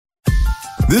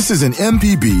This is an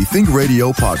MPB Think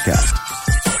Radio podcast.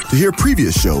 To hear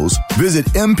previous shows, visit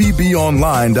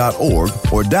mpbonline.org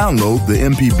or download the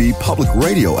MPB Public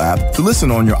Radio app to listen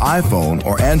on your iPhone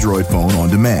or Android phone on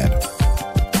demand.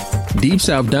 Deep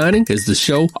South Dining is the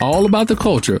show all about the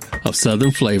culture of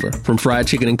Southern flavor, from fried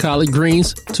chicken and collard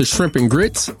greens to shrimp and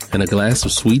grits and a glass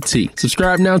of sweet tea.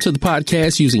 Subscribe now to the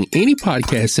podcast using any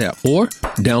podcast app or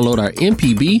download our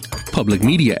MPB Public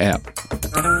Media app.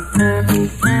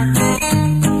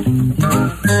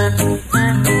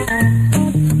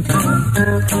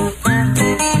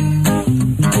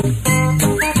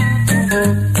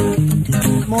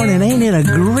 Morning, ain't it a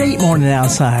great morning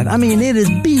outside? I mean, it is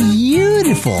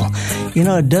beautiful. You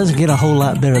know, it doesn't get a whole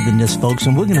lot better than this, folks,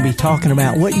 and we're going to be talking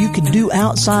about what you can do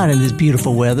outside in this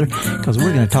beautiful weather, because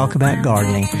we're going to talk about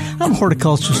gardening. I'm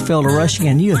horticulturist Felder Rushing,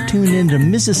 and you have tuned into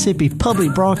Mississippi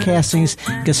Public Broadcasting's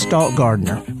Gestalt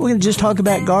Gardener. We're going to just talk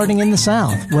about gardening in the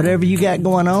South, whatever you got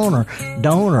going on or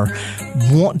don't or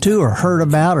want to or heard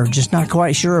about or just not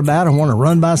quite sure about or want to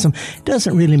run by some. It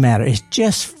doesn't really matter. It's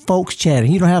just folks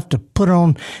chatting. You don't have to put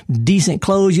on decent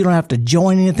clothes. You don't have to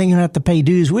join anything. You don't have to pay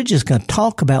dues. We're just going to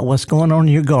talk about what's going on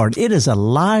in your garden. It is a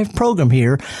live program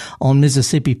here on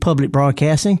Mississippi Public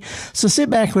Broadcasting. So sit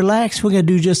back, relax. We're going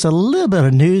to do just a little bit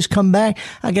of news. Come back.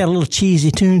 I got a little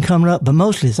cheesy tune coming up, but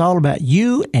mostly it's all about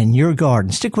you and your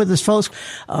garden. Stick with us, folks.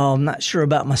 I'm not sure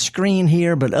about my screen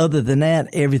here, but other than that,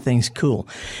 everything's cool.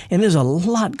 And there's a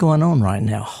lot going on right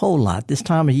now, a whole lot. This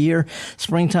time of year,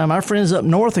 springtime, our friends up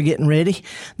north are getting ready.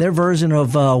 Their version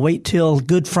of wait till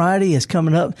Good Friday is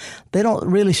coming up. They don't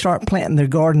really start planting their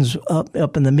gardens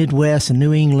up in the Midwest and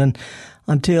New England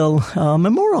until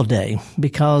Memorial Day,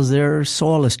 because their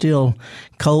soil is still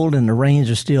cold and the rains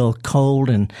are still cold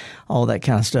and all that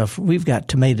kind of stuff. We've got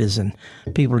tomatoes and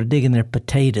people are digging their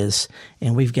potatoes,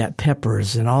 and we've got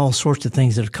peppers and all sorts of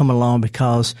things that have come along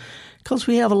because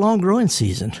we have a long growing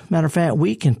season. Matter of fact,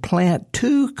 we can plant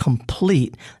 2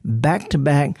 complete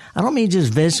back-to-back, I don't mean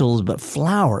just vegetables, but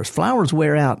flowers. Flowers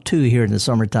wear out too here in the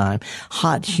summertime.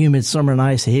 Hot, humid summer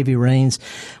nights, heavy rains.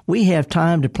 We have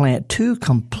time to plant 2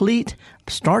 complete,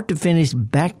 start-to-finish,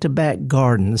 back-to-back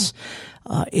gardens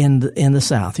in the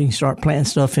South. You can start planting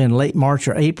stuff in late March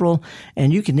or April,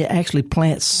 and you can actually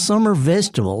plant summer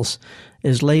vegetables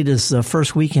as late as the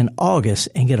first week in August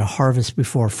and get a harvest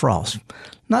before frost.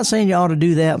 Not saying you ought to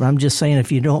do that, but I'm just saying if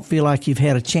you don't feel like you've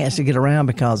had a chance to get around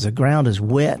because the ground is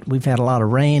wet, we've had a lot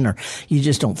of rain, or you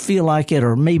just don't feel like it,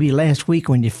 or maybe last week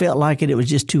when you felt like it was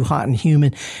just too hot and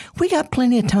humid, we got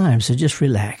plenty of time, so just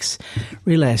relax.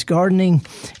 Relax. Gardening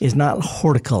is not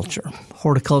horticulture.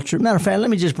 Matter of fact, let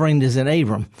me just bring this in,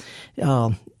 Abram.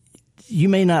 You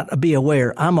may not be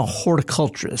aware, I'm a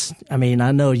horticulturist. I mean,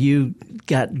 I know you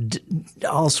got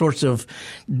all sorts of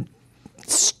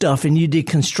stuff and you did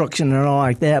construction and all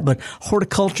like that, but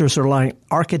horticulturists are like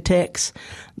architects.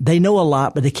 They know a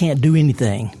lot, but they can't do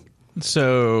anything.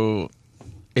 So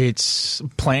it's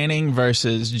planning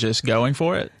versus just going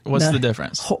for it? What's the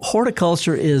difference?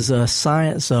 Horticulture is a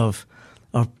science of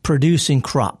producing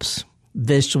crops.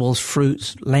 Vegetables,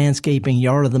 fruits, landscaping,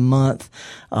 yard of the month,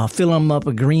 filling them up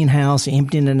a greenhouse,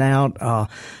 emptying it out,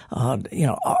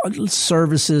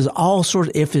 services, all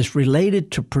sorts. If it's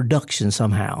related to production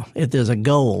somehow, if there's a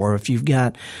goal or if you've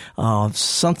got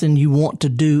something you want to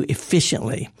do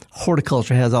efficiently,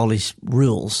 horticulture has all these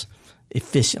rules.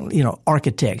 Efficiently,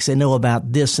 architects, they know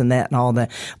about this and that and all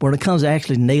that. When it comes to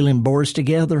actually nailing boards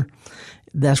together,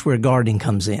 that's where gardening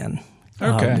comes in.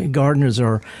 Okay. Gardeners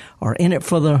are in it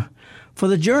for the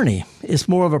journey. It's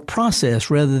more of a process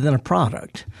rather than a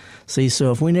product. See,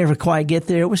 so if we never quite get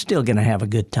there, we're still going to have a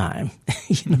good time.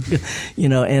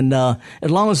 And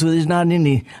as long as there's not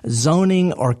any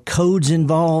zoning or codes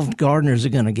involved, gardeners are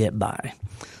going to get by.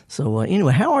 So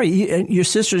anyway, how are you? Your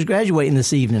sister's graduating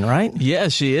this evening, right? Yeah,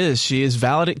 she is. She is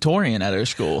valedictorian at her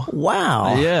school.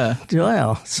 Wow. Yeah.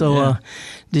 Well, so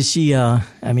did she,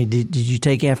 did you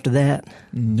take after that?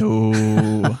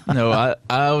 No. No,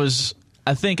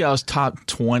 I think I was top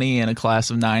 20 in a class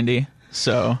of 90,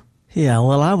 so. Yeah,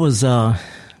 well, I was,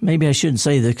 maybe I shouldn't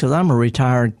say this because I'm a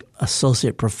retired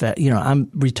associate professor.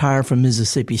 I'm retired from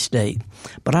Mississippi State,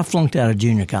 but I flunked out of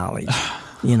junior college.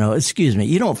 Excuse me,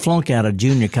 you don't flunk out of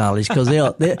junior college because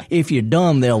if you're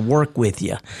dumb, they'll work with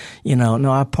you. No,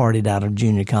 I partied out of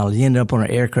junior college. You ended up on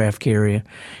an aircraft carrier,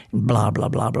 blah, blah,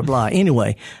 blah, blah, blah.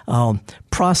 Anyway,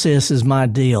 process is my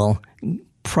deal.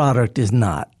 Product is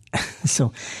not.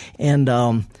 So, and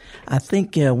I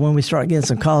think when we start getting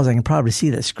some calls, I can probably see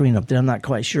that screen up there. I'm not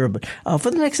quite sure. But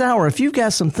for the next hour, if you've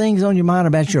got some things on your mind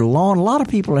about your lawn, a lot of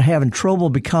people are having trouble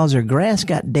because their grass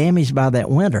got damaged by that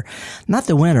winter. Not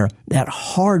the winter, that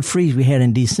hard freeze we had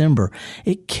in December.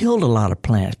 It killed a lot of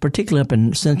plants, particularly up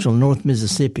in central North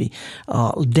Mississippi.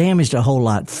 Damaged a whole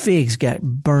lot. Figs got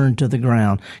burned to the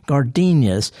ground.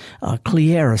 Gardenias,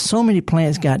 cleyera. So many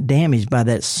plants got damaged by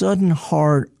that sudden,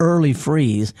 hard, early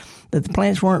freeze that the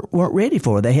plants weren't ready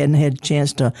for. They hadn't had a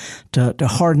chance to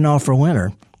harden off for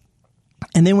winter.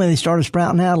 And then when they started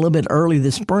sprouting out a little bit early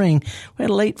this spring, we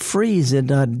had a late freeze that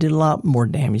did a lot more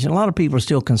damage. And a lot of people are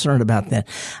still concerned about that.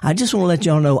 I just want to let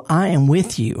y'all know I am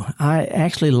with you. I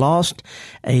actually lost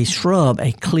a shrub,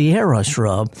 a cleyera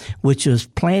shrub, which was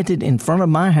planted in front of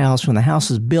my house when the house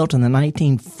was built in the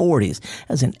 1940s.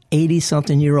 As an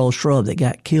 80-something-year-old shrub that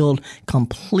got killed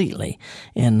completely.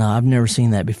 And I've never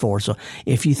seen that before. So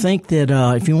if you think that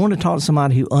if you want to talk to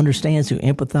somebody who understands, who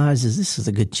empathizes, this is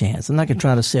a good chance. I'm not going to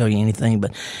try to sell you anything,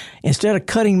 but instead of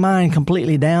cutting mine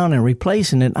completely down and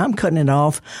replacing it, I'm cutting it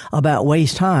off about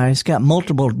waist high. It's got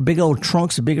multiple big old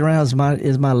trunks, big around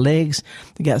as my legs.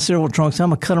 They got several trunks. I'm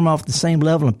going to cut them off the same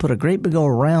level and put a great big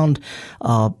old round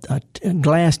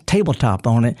glass tabletop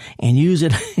on it and use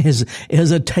it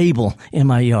as a table in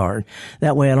my yard.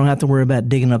 That way I don't have to worry about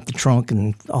digging up the trunk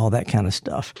and all that kind of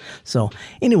stuff. So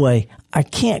anyway, I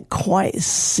can't quite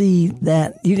see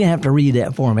that. You're going to have to read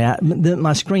that for me.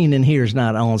 My screen in here is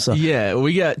not on. So yeah,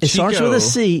 we got Chico. It starts with a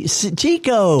C.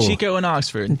 Chico. Chico in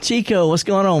Oxford. Chico, what's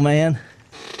going on, man?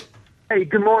 Hey,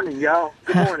 good morning, y'all.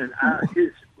 Good morning.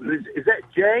 Is that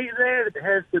Jay there that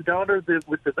has the daughter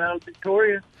with the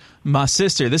valedictorian? My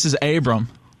sister. This is Abram.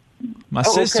 My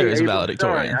sister is Abram,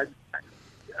 valedictorian.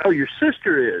 Sorry. Your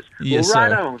sister is? Yes, well,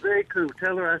 right sir. on. Very cool.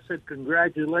 Tell her I said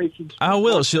congratulations. I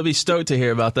will. She'll be stoked to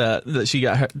hear about that she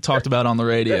got talked about on the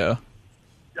radio.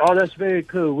 Oh, that's very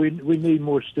cool. We need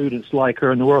more students like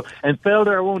her in the world. And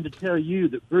Felder, I wanted to tell you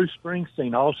that Bruce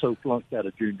Springsteen also flunked out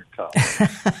of junior college.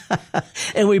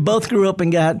 And we both grew up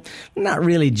and got not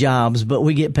really jobs, but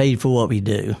we get paid for what we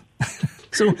do.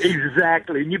 So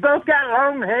exactly. And you both got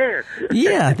long hair.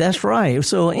 Yeah, that's right.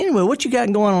 So anyway, what you got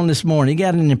going on this morning? You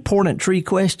got an important tree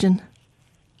question?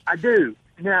 I do.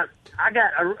 Now, I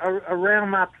got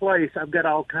around my place, I've got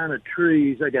all kind of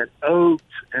trees. I got oaks,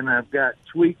 and I've got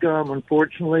sweet gum,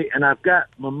 unfortunately, and I've got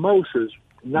mimosas.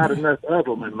 Not enough of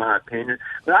them, in my opinion.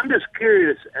 But I'm just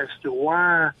curious as to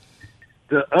why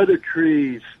the other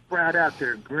trees sprout out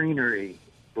their greenery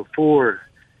before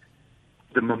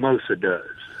the mimosa does.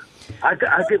 I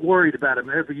get worried about them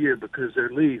every year because their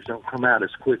leaves don't come out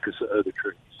as quick as the other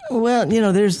trees. Well,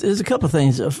 there's a couple of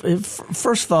things.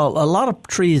 First of all, a lot of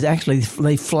trees actually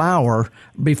they flower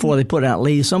before they put out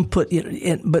leaves. Some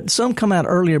but some come out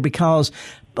earlier because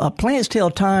plants tell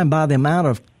time by the amount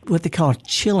of what they call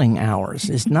chilling hours.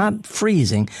 It's not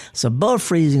freezing. It's above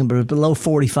freezing, but below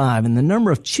 45. And the number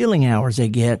of chilling hours they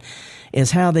get is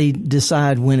how they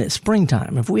decide when it's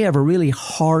springtime. If we have a really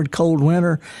hard, cold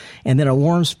winter and then a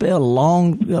warm spell, a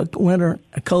long winter,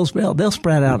 a cold spell, they'll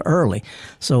sprout out early.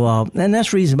 So, and that's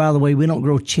the reason, by the way, we don't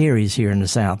grow cherries here in the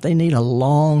South. They need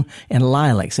and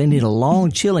lilacs. They need a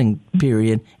long chilling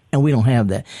period. And we don't have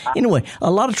that. Anyway,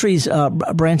 a lot of trees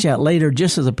branch out later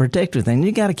just as a protective thing.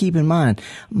 You got to keep in mind,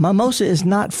 mimosa is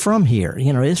not from here.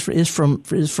 It's from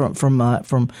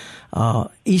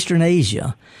Eastern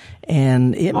Asia,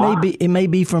 and it may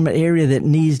be from an area that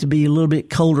needs to be a little bit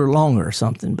colder longer or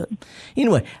something. But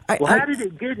anyway, how did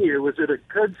it get here? Was it a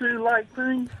kudzu-like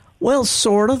thing? Well,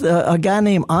 sort of. A guy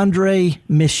named Andre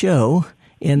Michaud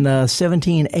in the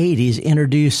 1780s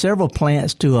introduced several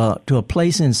plants to a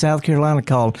place in South Carolina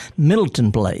called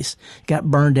Middleton Place. Got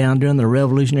burned down during the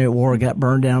Revolutionary War, got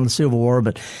burned down in the Civil War.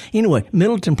 But anyway,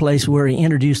 Middleton Place, where he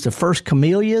introduced the first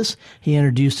camellias, he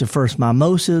introduced the first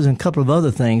mimosas and a couple of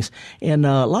other things. And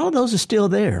a lot of those are still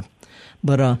there.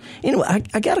 But anyway,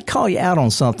 I got to call you out on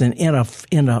something in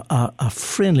a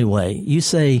friendly way. You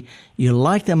say you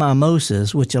like the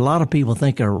mimosas, which a lot of people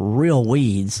think are real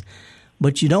weeds,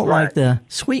 but you don't like the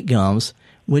sweet gums,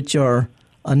 which are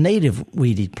a native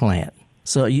weedy plant.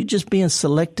 So are you just being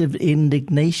selective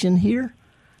indignation here?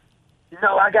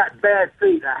 No, I got bad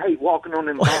feet. I hate walking on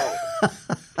them balls.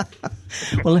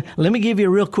 Well, let me give you a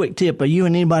real quick tip. But you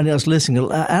and anybody else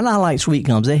listening, and I like sweet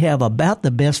gums. They have about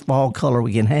the best fall color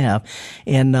we can have.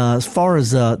 And as far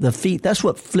as the feet, that's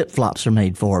what flip flops are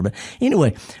made for. But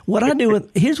anyway,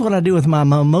 here's what I do with my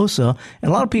mimosa.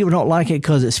 And a lot of people don't like it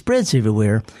because it spreads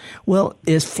everywhere. Well,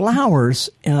 it's flowers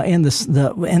and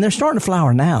they're starting to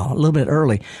flower now, a little bit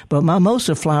early. But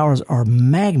mimosa flowers are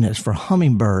magnets for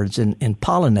hummingbirds and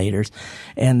pollinators,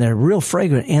 and they're real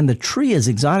fragrant. And the tree is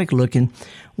exotic looking.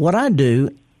 What I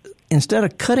do, instead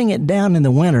of cutting it down in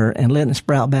the winter and letting it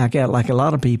sprout back out like a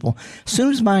lot of people, as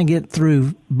soon as mine get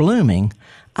through blooming,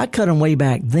 I cut them way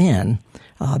back then.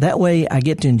 That way I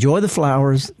get to enjoy the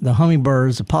flowers, the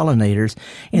hummingbirds, the pollinators,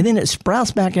 and then it sprouts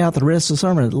back out the rest of the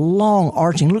summer. Long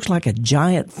arching, looks like a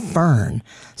giant fern.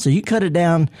 So you cut it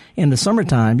down in the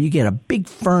summertime, you get a big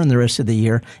fern the rest of the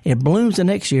year. It blooms the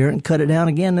next year, and cut it down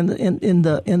again in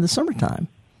the summertime.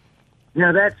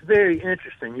 Now, that's very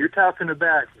interesting. You're talking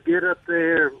about get up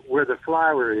there where the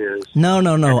flower is. No.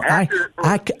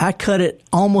 I cut it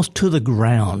almost to the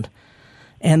ground.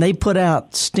 And they put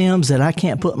out stems that I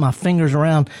can't put my fingers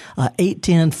around, 8,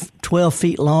 10, 12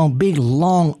 feet long, big,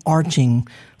 long, arching,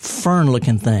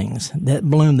 fern-looking things that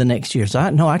bloom the next year. So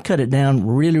I cut it down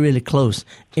really, really close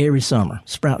every summer.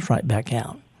 Sprouts right back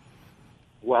out.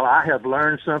 Well, I have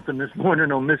learned something this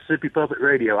morning on Mississippi Public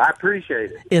Radio. I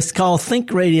appreciate it. It's called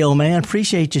Think Radio, man.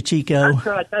 Appreciate you, Chico.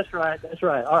 That's right.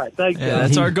 All right, thanks. Yeah,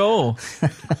 that's our goal.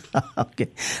 Okay.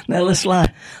 Now let's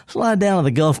slide down to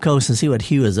the Gulf Coast and see what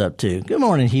Hugh is up to. Good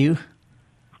morning, Hugh.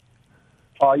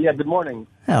 Yeah, good morning.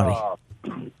 Howdy.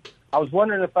 I was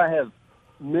wondering if I have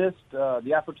missed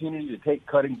the opportunity to take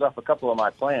cuttings off a couple of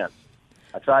my plants.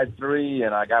 I tried 3,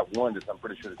 and I got 1 that I'm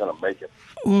pretty sure is going to make it.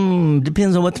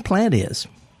 Depends on what the plant is.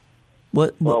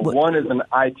 What? One is an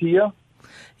Itea.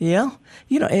 Yeah.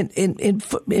 And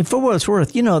for what it's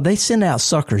worth, they send out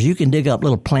suckers. You can dig up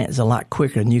little plants a lot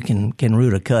quicker than you can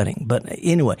root a cutting. But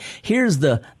anyway, here's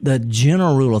the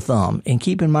general rule of thumb. And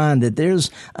keep in mind that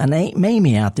there's an Aunt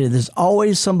Mamie out there. There's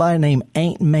always somebody named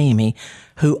Aunt Mamie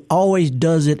who always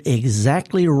does it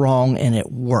exactly wrong, and it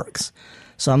works.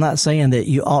 So I'm not saying that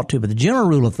you ought to, but the general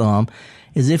rule of thumb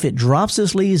is if it drops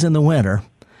its leaves in the winter,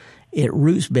 it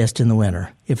roots best in the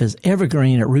winter. If it's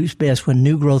evergreen, it roots best when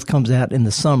new growth comes out in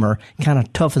the summer, kind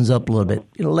of toughens up a little bit.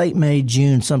 Late May,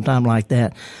 June, sometime like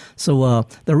that. So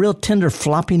the real tender,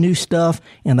 floppy new stuff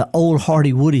and the old,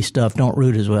 hardy, woody stuff don't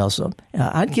root as well. So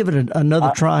I'd give it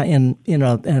another try in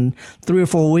 3 or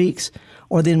 4 weeks,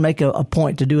 or then make a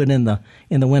point to do it in the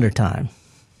wintertime.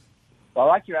 Well, I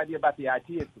like your idea about the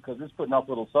IT because it's putting up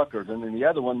little suckers. And then the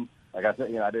other one, like I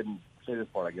said, I didn't say this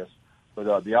part, I guess.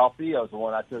 But the Althea is the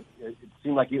one I took. It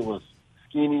seemed like it was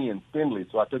skinny and spindly,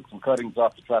 so I took some cuttings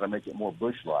off to try to make it more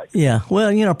bush-like. Yeah,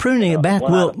 well, pruning it back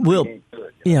pruning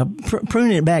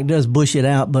it back does bush it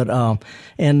out, but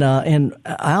and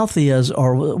Altheas,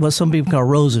 or what some people call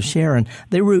Rose of Sharon,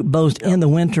 they root both in the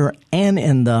winter and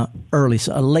in the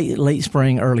late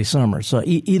spring, early summer. So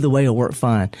either way will work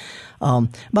fine.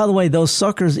 By the way, those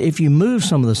suckers, if you move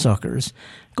some of the suckers,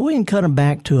 go ahead and cut them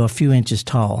back to a few inches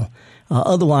tall.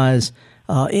 Otherwise,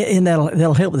 and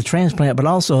that'll help with the transplant, but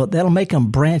also that'll make them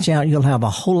branch out. You'll have a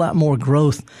whole lot more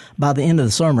growth by the end of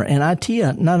the summer. And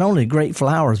Itea, not only great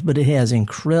flowers, but it has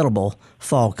incredible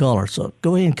fall color. So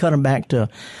go ahead and cut them back to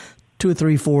 2 or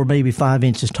 3, 4, maybe 5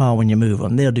 inches tall when you move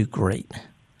them. They'll do great.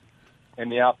 And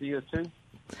the Altheas too?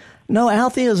 No,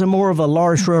 Altheas are more of a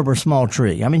large shrub or small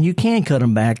tree. I mean, you can cut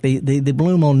them back. They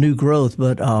bloom on new growth,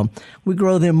 but we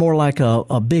grow them more like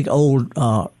a big old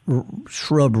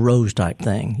shrub rose type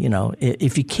thing.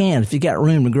 If you got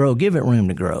room to grow, give it room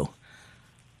to grow.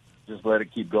 Just let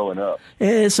it keep going up.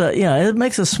 It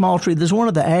makes a small tree. There's one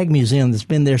at the Ag Museum that's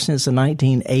been there since the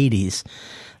 1980s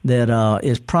that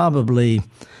is probably,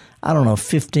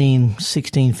 15,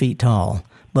 16 feet tall.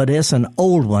 But it's an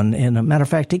old one. And a matter of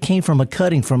fact, it came from a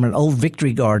cutting from an old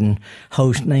Victory Garden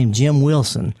host named Jim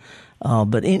Wilson.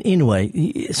 But anyway,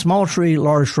 small tree,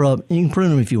 large shrub, you can prune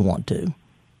them if you want to.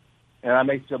 And I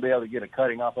may still be able to get a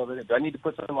cutting off of it. Do I need to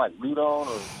put something like root on,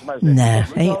 or somebody the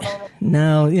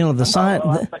sign.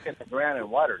 I stuck it in the ground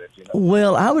and watered it.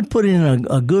 Well, I would put it in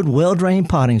a good, well-drained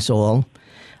potting soil.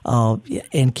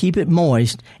 And keep it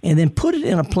moist, and then put it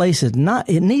in a place it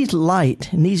needs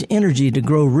light, it needs energy to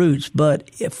grow roots,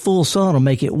 but full sun will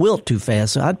make it wilt too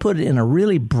fast. So I'd put it in a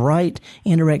really bright,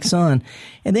 indirect sun,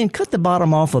 and then cut the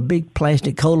bottom off a big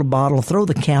plastic cola bottle, throw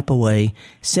the cap away,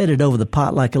 set it over the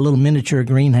pot like a little miniature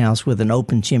greenhouse with an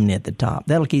open chimney at the top.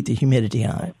 That'll keep the humidity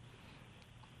high.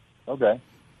 Okay.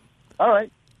 All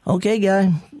right. Okay,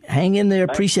 guy. Hang in there.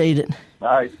 Thanks. Appreciate it. All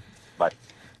right. Bye.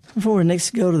 Before we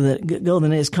next go to the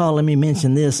next call, let me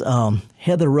mention this.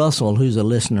 Heather Russell, who's a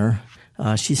listener,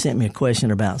 She sent me a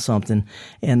question about something,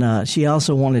 and she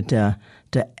also wanted to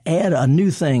add a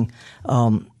new thing.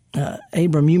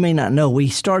 Abram, you may not know, we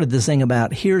started this thing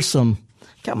about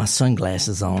got my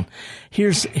sunglasses on.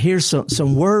 Here's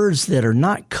some words that are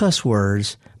not cuss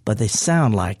words, but they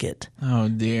sound like it. Oh,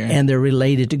 dear. And they're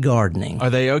related to gardening. Are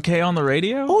they okay on the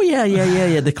radio? Oh,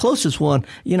 yeah. The closest one,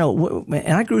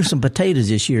 and I grew some potatoes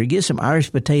this year. You get some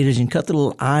Irish potatoes and cut the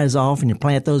little eyes off and you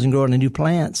plant those and grow into new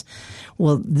plants.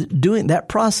 Well, doing that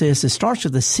process, it starts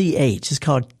with a CH. It's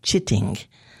called chitting.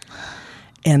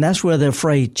 And that's where the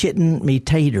phrase chitting me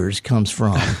taters comes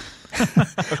from. Okay.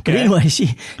 But anyway,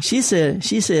 she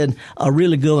said a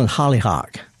really good one,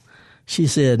 hollyhock. She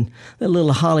said, that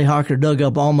little hollyhocker dug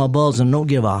up all my bulbs and don't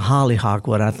give a hollyhock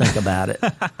what I think about it.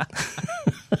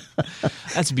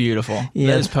 That's beautiful.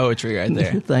 Yeah. That is poetry right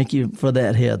there. Thank you for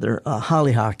that, Heather.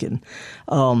 Hollyhocking.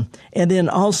 And then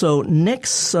also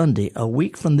next Sunday, a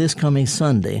week from this coming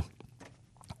Sunday,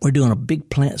 we're doing a big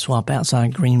plant swap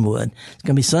outside Greenwood. It's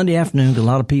going to be Sunday afternoon because a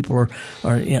lot of people are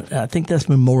I think that's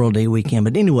Memorial Day weekend.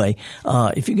 But anyway,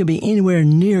 if you can be anywhere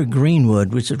near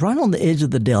Greenwood, which is right on the edge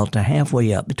of the Delta,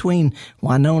 halfway up between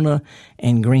Winona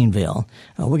and Greenville,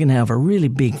 we're going to have a really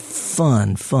big,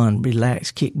 fun,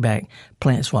 relaxed, kickback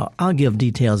plant swap. I'll give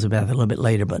details about that a little bit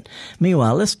later. But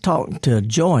meanwhile, let's talk to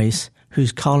Joyce,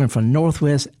 who's calling from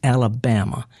Northwest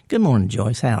Alabama. Good morning,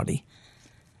 Joyce. Howdy.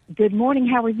 Good morning.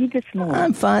 How are you this morning?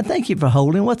 I'm fine. Thank you for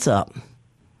holding. What's up?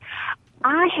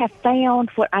 I have found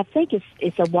what I think is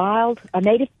a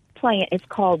native plant. It's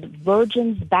called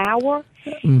Virgin's Bower.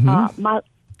 Mm-hmm.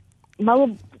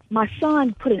 My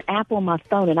son put an app on my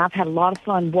phone, and I've had a lot of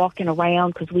fun walking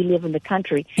around because we live in the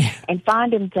country and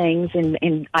finding things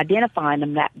and identifying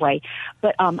them that way.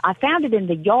 But I found it in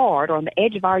the yard or on the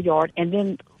edge of our yard, and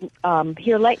then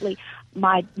here lately,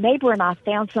 my neighbor and I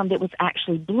found some that was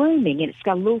actually blooming, and it's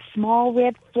got a little small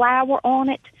red flower on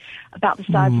it, about the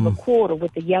size of a quarter,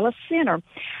 with the yellow center.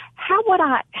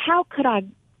 How could I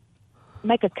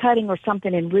make a cutting or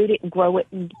something and root it and grow it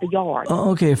in the yard?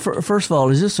 Okay, first of all,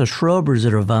 is this a shrub or is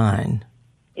it a vine?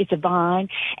 It's a vine,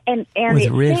 and with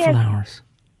it red says, flowers.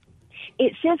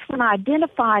 It says when I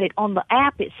identified it on the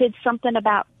app, it said something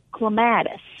about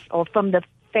clematis or from the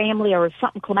family or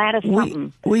something, clematis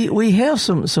something. We have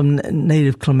some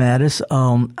native clematis.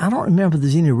 I don't remember if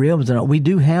there's any real ones or not. We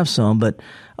do have some, but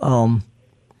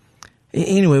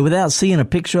anyway, without seeing a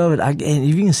picture of it, and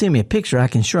if you can send me a picture, I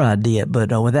can sure ID it.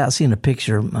 But without seeing a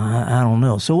picture, I don't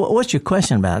know. So what's your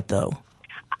question about it, though?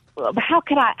 How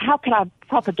could I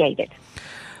propagate it?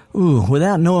 Ooh,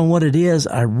 without knowing what it is,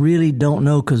 I really don't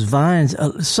know, because vines,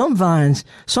 some plants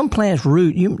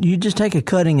root, you just take a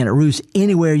cutting and it roots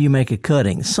anywhere you make a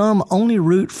cutting. Some only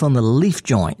root from the leaf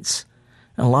joints.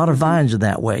 And a lot of vines are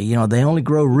that way. They only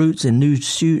grow roots and new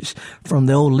shoots from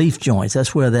the old leaf joints.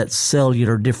 That's where that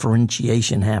cellular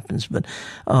differentiation happens. But,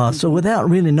 so without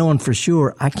really knowing for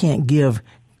sure, I can't give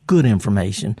good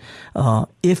information.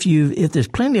 If there's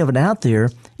plenty of it out there,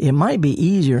 it might be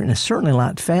easier and it's certainly a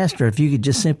lot faster if you could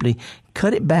just simply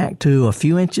cut it back to a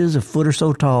few inches, a foot or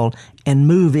so tall, and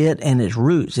move it and its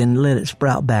roots and let it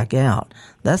sprout back out.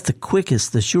 That's the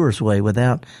quickest, the surest way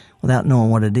without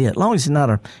knowing what it is. As long as it's not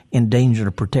an endangered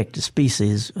or protected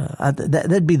species,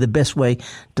 that'd be the best way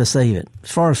to save it.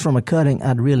 As far as from a cutting,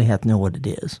 I'd really have to know what it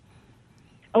is.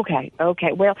 Okay.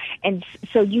 Well, and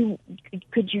so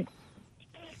could you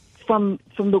from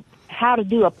the how to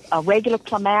do a regular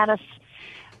clematis?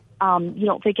 You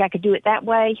don't think I could do it that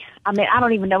way? I mean, I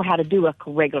don't even know how to do a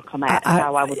regular clematis.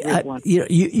 How I would do one.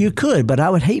 You could, but I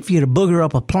would hate for you to booger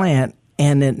up a plant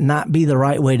and it not be the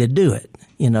right way to do it.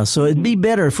 So it'd be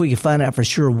better if we could find out for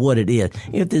sure what it is.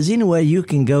 If there's any way you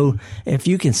can go, if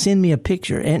you can send me a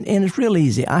picture, and it's real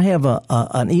easy. I have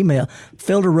an email,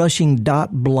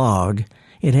 felderrushing.blog.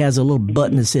 It has a little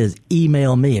button that says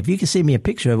email me. If you can send me a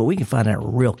picture of it, we can find out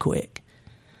real quick.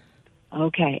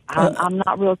 Okay. I'm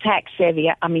not real tech savvy.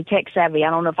 I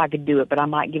don't know if I could do it, but I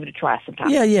might give it a try sometime.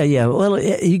 Yeah. Well, are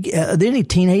there any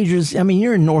teenagers? I mean,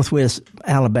 you're in Northwest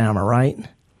Alabama, right?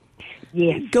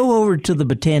 Yes. Go over to the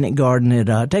Botanic Garden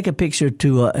and take a picture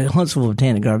to Huntsville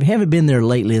Botanic Garden. If you haven't been there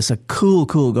lately, it's a cool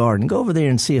garden. Go over there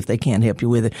and see if they can't help you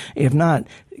with it. If not,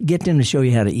 get them to show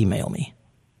you how to email me.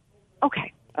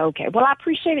 Okay. Well, I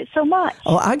appreciate it so much.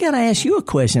 Oh, I got to ask you a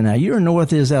question now. You're in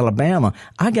Northwest Alabama.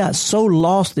 I got so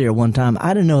lost there one time,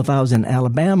 I didn't know if I was in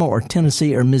Alabama or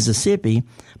Tennessee or Mississippi,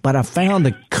 but I found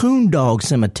the Coon Dog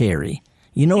Cemetery.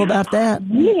 You know about that?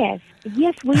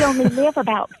 Yes, we only live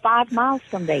about 5 miles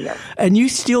from there. And you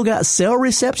still got cell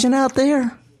reception out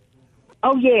there?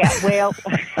 Oh, yeah. Well,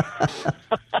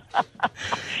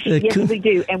 yes, we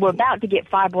do. And we're about to get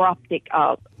fiber optic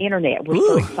internet. We're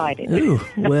so excited. Ooh,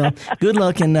 well, good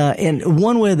luck. And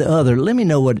one way or the other, let me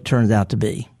know what it turns out to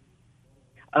be.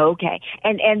 Okay.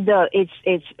 And it's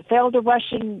Felder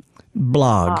Russian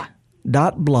blog.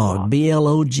 .blog, blog.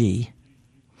 You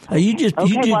just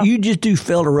do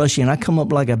Felder Russian. I come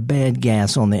up like a bad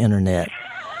gas on the internet.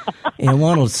 And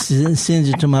one will send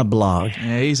it to my blog.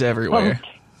 Yeah, he's everywhere.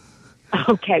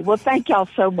 Okay, well, thank y'all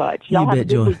so much. Y'all have a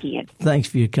good weekend. Thanks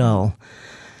for your call.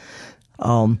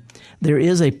 There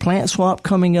is a plant swap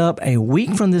coming up a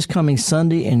week from this coming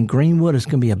Sunday in Greenwood. It's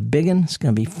going to be a big one. It's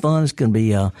going to be fun. It's going to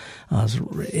be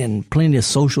in plenty of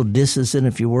social distancing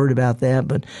if you're worried about that.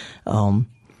 But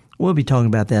we'll be talking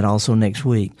about that also next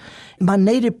week. My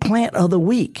native plant of the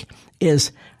week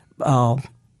is, I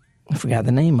forgot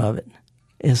the name of it.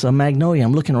 It's a magnolia.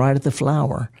 I'm looking right at the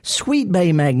flower. Sweet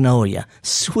Bay Magnolia.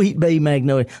 Sweet Bay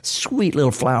Magnolia. Sweet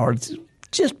little flower. It's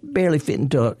just barely fit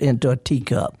into a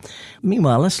teacup.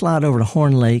 Meanwhile, let's slide over to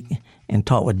Horn Lake and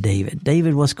talk with David.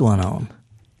 David, what's going on?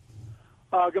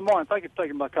 Good morning. Thank you for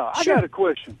taking my call. Sure. I got a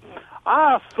question.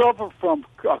 I suffer from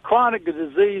a chronic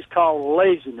disease called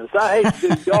laziness. I hate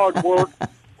to do yard work.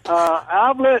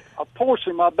 I've let a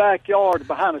portion of my backyard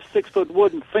behind a 6-foot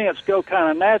wooden fence go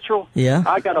kind of natural. Yeah.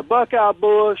 I got a buckeye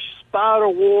bush,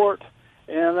 spiderwort,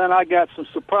 and then I got some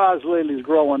surprise lilies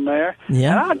growing there.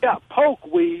 Yeah. And I got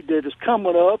pokeweed that is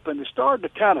coming up, and it's starting to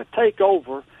kind of take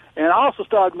over. And I also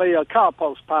started me a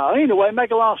compost pile. Anyway,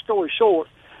 make a long story short,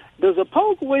 does a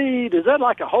pokeweed, is that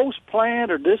like a host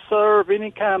plant, or does it serve any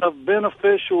kind of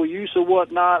beneficial use or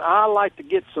whatnot? I like to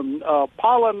get some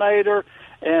pollinator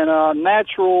and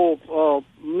natural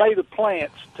native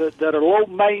plants that are low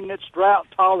maintenance, drought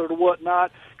tolerant, or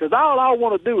whatnot. Because all I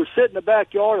want to do is sit in the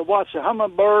backyard and watch the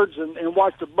hummingbirds and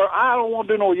watch the birds. I don't want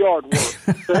to do no yard work.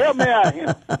 So help me out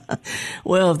here.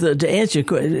 Well, to answer your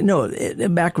question, no, the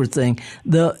backward thing.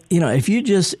 If you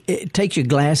just take your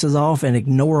glasses off and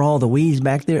ignore all the weeds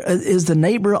back there, is the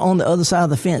neighbor on the other side of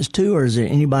the fence too, or is there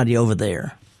anybody over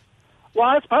there?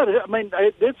 Well, it's probably, I mean,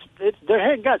 they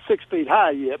haven't got 6 feet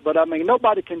high yet, but I mean,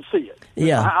 nobody can see it.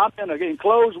 Yeah. I'm in an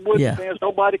enclosed wooden fence.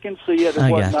 Nobody can see it and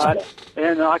whatnot.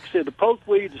 And like I said, the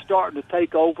pokeweed is starting to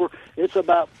take over. It's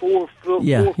about 4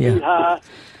 feet high,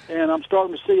 and I'm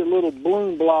starting to see a little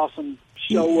bloom blossom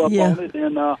show up on it.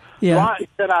 And then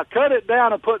I cut it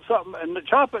down and put something, and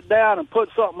chop it down and put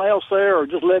something else there, or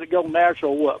just let it go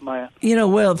natural. What, man?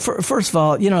 Well, first of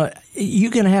all,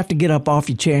 you're going to have to get up off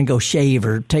your chair and go shave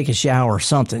or take a shower or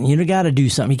something. You got to do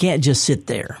something. You can't just sit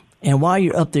there. And while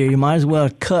you're up there, you might as well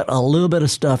cut a little bit of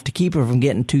stuff to keep it from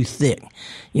getting too thick.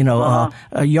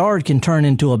 A yard can turn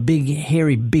into a big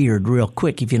hairy beard real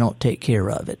quick if you don't take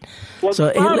care of it. Well, so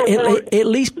at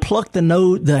least pluck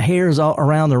the hairs all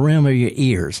around the rim of your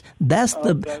ears. That's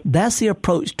the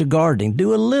approach to gardening.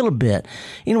 Do a little bit.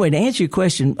 Anyway, to answer your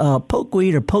question,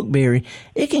 pokeweed or pokeberry,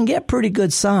 it can get pretty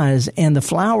good size, and the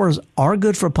flowers are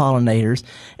good for pollinators.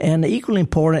 And equally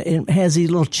important, it has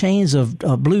these little chains of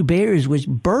blue berries which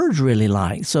birds really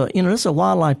like. So, it's a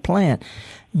wildlife plant.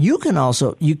 You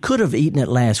could have eaten it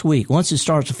last week. Once it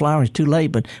starts to flower, it's too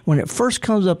late. But when it first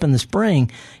comes up in the spring,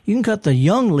 you can cut the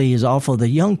young leaves off of the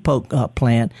young poke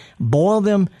plant, boil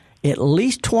them at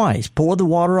least twice, pour the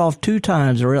water off 2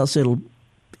 times, or else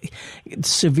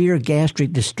severe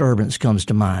gastric disturbance comes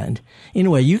to mind.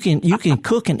 Anyway, you can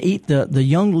cook and eat the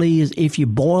young leaves if you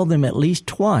boil them at least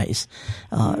twice.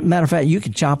 Matter of fact, you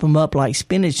can chop them up like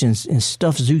spinach and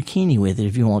stuff zucchini with it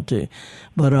if you want to.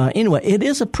 But anyway, it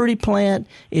is a pretty plant.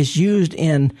 It's used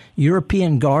in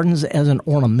European gardens as an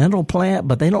ornamental plant,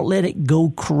 but they don't let it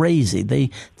go crazy. They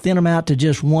thin them out to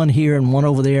just one here and one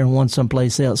over there and one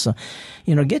someplace else. So,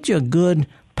 get you a good,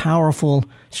 powerful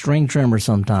string trimmer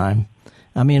sometime.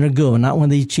 I mean, a good one, not one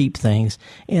of these cheap things.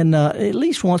 And at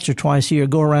least once or twice a year,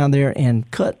 go around there and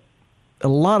cut a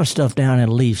lot of stuff down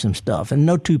and leave some stuff. And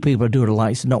no 2 people do it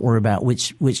alike, so don't worry about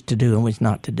which to do and which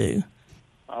not to do.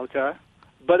 Okay.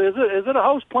 But is it a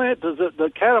host plant? Does it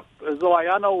is it like,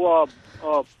 I know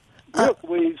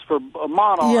milkweeds for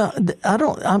monarchs?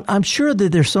 Yeah, I'm sure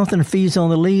that there's something that feeds on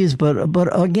the leaves, but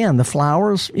again, the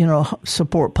flowers,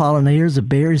 support pollinators, the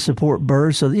berries support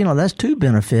birds, so that's 2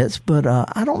 benefits. But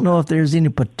I don't know if there's any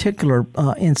particular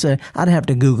insect. I'd have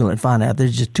to Google it and find out.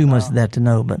 There's just too much of that to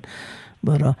know. But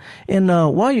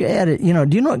while you're at it, do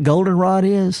you know what goldenrod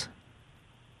is?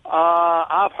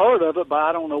 I've heard of it, but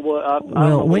I don't know what. I don't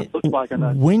know what it looks like.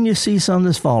 When you see some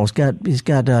this fall, it's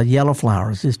got yellow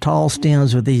flowers. It's tall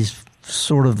stems with these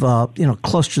sort of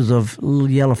clusters of little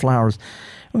yellow flowers.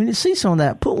 When you see some of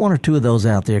that, put one or two of those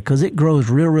out there because it grows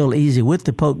real easy with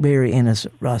the pokeberry, and it's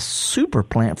a super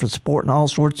plant for supporting all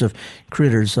sorts of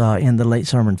critters in the late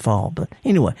summer and fall. But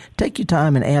anyway, take your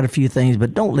time and add a few things,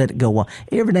 but don't let it go wild.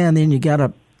 Every now and then you got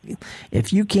to,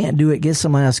 if you can't do it, get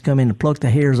somebody else to come in and pluck the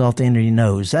hairs off the end of your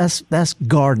nose. That's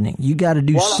gardening. You got to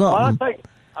do something.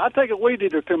 I take a weed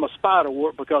eater to my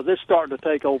spiderwort because it's starting to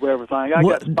take over everything. I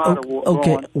got spiderwort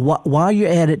growing. While you're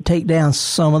at it, take down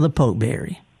some of the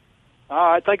pokeberry. All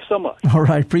right, thanks so much. All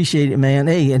right, appreciate it, man.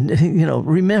 Hey, and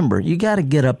remember, you got to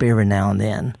get up every now and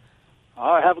then.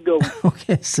 All right, have a good one.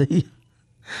 Okay, see you.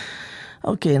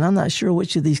 Okay, and I'm not sure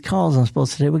which of these calls I'm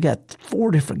supposed to do. We got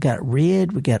 4 different. Got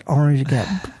red. We got orange. We got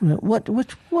what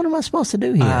am I supposed to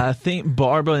do here? I think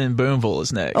Barbara in Boonville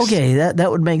is next. Okay,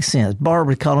 that would make sense.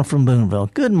 Barbara calling from Boonville.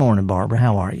 Good morning, Barbara.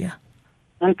 How are you?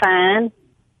 I'm fine.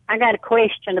 I got a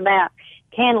question about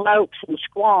cantaloupes and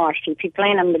squash. If you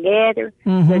plant them together,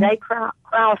 do they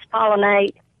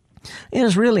cross-pollinate?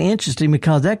 It's really interesting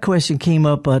because that question came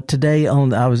up today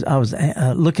on. I was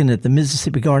looking at the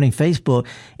Mississippi Gardening Facebook,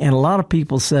 and a lot of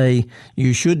people say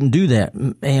you shouldn't do that.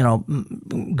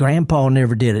 Grandpa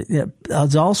never did it.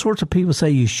 There's all sorts of people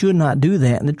say you should not do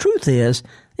that, and the truth is,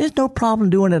 there's no problem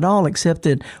doing it at all, except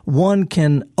that one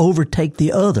can overtake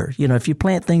the other. If you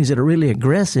plant things that are really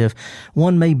aggressive,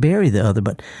 one may bury the other.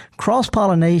 But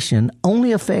cross-pollination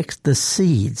only affects the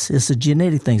seeds. It's a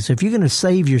genetic thing. So if you're going to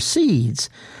save your seeds,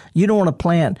 you don't want to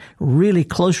plant really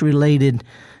close related,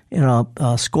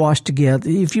 squash together.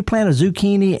 If you plant a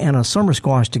zucchini and a summer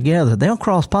squash together, they'll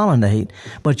cross-pollinate,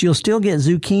 but you'll still get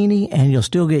zucchini and you'll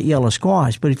still get yellow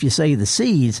squash. But if you save the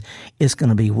seeds, it's going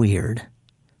to be weird.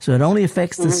 So it only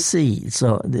affects the seeds.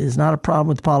 So there's not a problem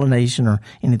with pollination or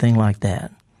anything like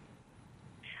that.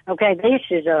 Okay, this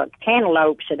is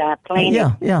cantaloupes that I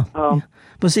planted. Yeah.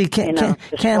 But see,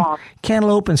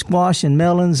 cantaloupe and squash and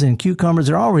melons and cucumbers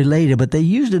are all related, but they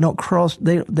usually don't cross.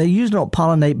 They usually don't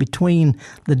pollinate between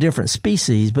the different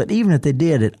species. But even if they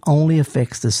did, it only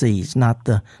affects the seeds, not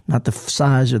the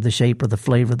size or the shape or the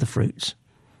flavor of the fruits.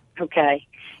 Okay,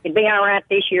 it'd be all right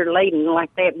this year laden like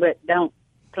that, but don't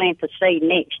plant the seed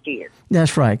next year.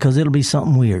 That's right, because it'll be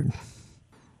something weird.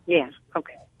 Yeah.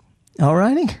 Okay. All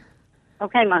righty.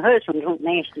 Okay, my husband won't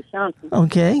ask you something.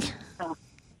 Okay.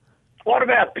 What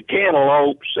about the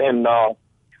cantaloupes and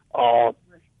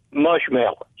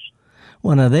mushmelons?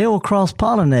 Well, now they will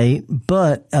cross-pollinate,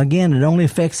 but again, it only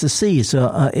affects the seeds.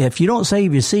 So if you don't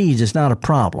save your seeds, it's not a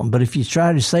problem. But if you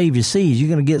try to save your seeds, you're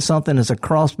going to get something that's a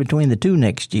cross between the two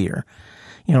next year.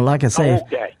 Like I say.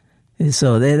 Okay.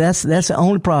 So that's the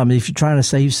only problem if you're trying to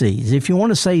save seeds. If you want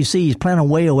to save seeds, plant them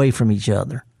way away from each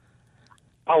other.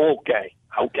 Oh, okay.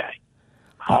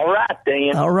 All right,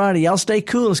 then. All righty. Y'all stay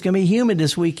cool. It's going to be humid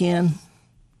this weekend.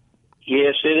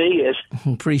 Yes, it is.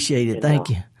 Appreciate it. Thank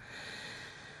you.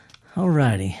 All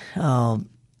righty.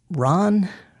 Ron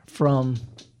from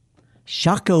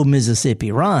Shaco,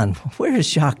 Mississippi. Ron, where is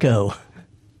Shaco?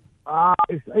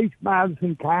 It's East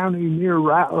Madison County near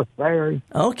Rattlers Ferry.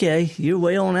 Okay. You're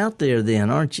way on out there then,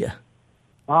 aren't you?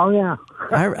 Oh, yeah.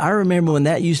 I remember when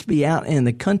that used to be out in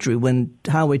the country when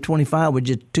Highway 25 was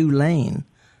just 2-lane.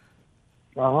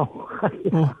 Oh.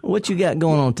 Well, what you got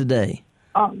going on today?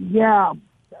 Yeah,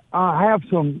 I have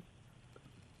some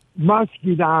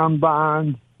muscadine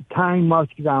vines, tame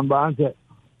muscadine vines that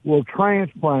were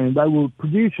transplanted. They were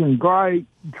producing great,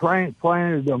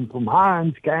 transplanted them from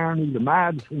Hinds County to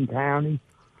Madison County,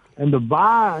 and the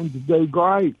vines do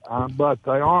great, but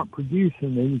they aren't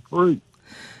producing any fruit.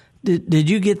 Did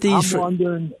you get these? I'm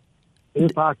wondering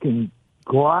if I can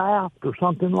graft or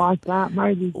something like that,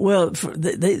 maybe. Well,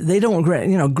 they don't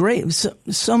graft.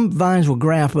 Some vines will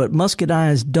graft, but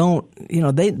muscadines don't.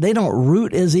 They don't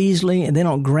root as easily and they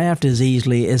don't graft as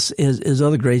easily as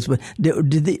other grapes. But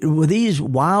were these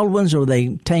wild ones or were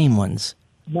they tame ones?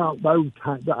 No,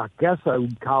 I guess I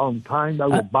would call them tame. They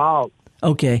were bought.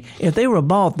 Okay, if they were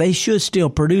bought, they should still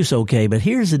produce okay. But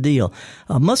here's the deal: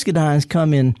 muscadines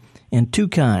come in two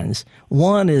kinds.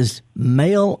 One is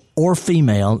male or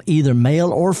female, either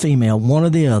male or female, one or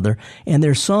the other. And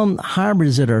there's some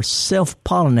hybrids that are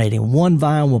self-pollinating. One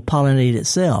vine will pollinate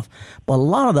itself. But a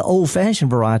lot of the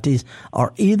old-fashioned varieties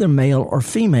are either male or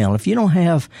female. If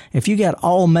you got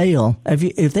all male,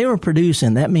 if they were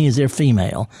producing, that means they're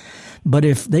female. But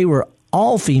if they were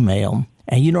all female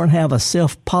and you don't have a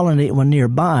self-pollinate one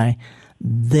nearby,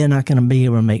 they're not going to be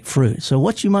able to make fruit. So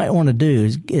what you might want to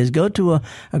do is go to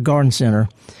a garden center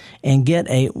and get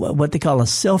what they call a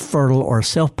self-fertile or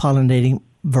self-pollinating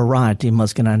variety of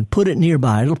muscadine. Put it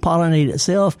nearby. It'll pollinate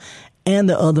itself, and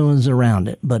the other ones around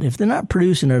it. But if they're not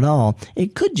producing at all,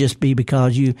 it could just be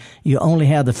because you only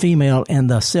have the female and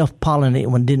the self-pollinated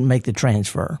one didn't make the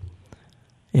transfer.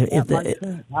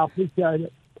 I appreciate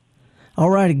it. All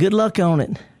righty, good luck on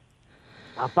it.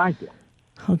 Thank you.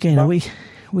 Okay, now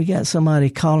we got somebody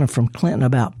calling from Clinton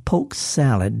about poke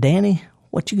salad. Danny,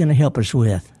 what you going to help us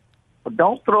with? But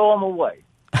don't throw them away.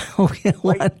 Okay,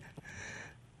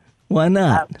 why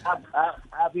not?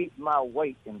 I've eaten my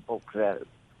weight in poke salad.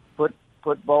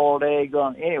 Put boiled egg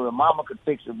on. Anyway, Mama could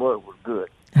fix it, but it was good.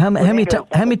 How many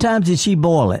times did she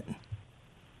boil it?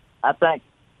 I think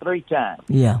 3 times.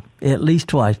 Yeah, at least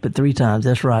twice, but 3 times.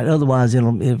 That's right. Otherwise,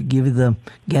 it'll give you the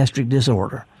gastric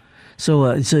disorder.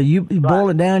 So you boil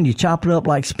it down, you chop it up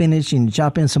like spinach, and you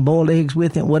chop in some boiled eggs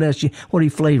with it. What else? What do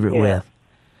you flavor it with?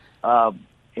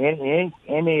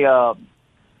 Any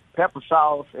pepper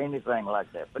sauce, anything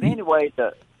like that. But anyway,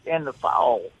 in the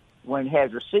fall, when it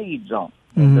has the seeds on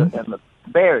and the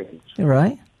berries,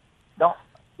 right?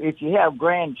 If you have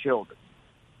grandchildren,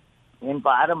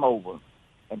 invite them over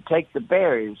and take the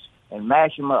berries and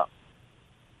mash them up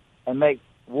and make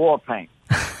war paint.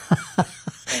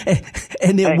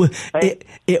 And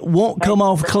it won't come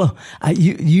off close.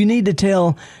 You need to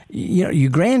tell, your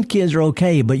grandkids are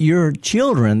okay, but your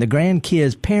children, the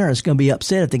grandkids' parents, going to be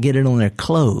upset if they get it on their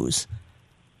clothes.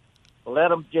 Let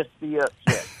them just be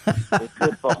upset. It's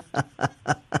good fun.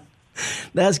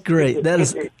 That's great.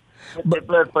 The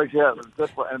blood pressure up. It's good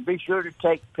fun. And be sure to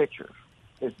take pictures.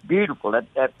 It's beautiful.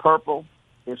 That purple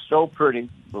is so pretty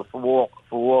for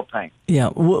war paint. Yeah,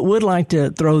 would like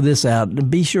to throw this out.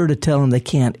 Be sure to tell them they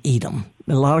can't eat them.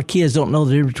 A lot of kids don't know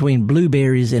the difference between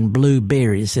blueberries and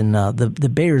blueberries, and the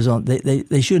berries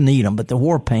they shouldn't eat them. But the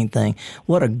war paint thing,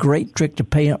 what a great trick to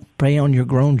play on your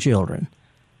grown children.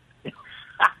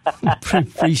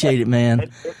 Appreciate it,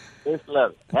 man. It's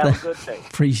love. Have a good day.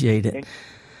 Appreciate it.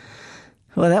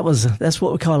 Well, that's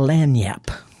what we call lanyap.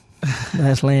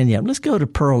 That's lanyap. Let's go to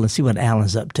Pearl and see what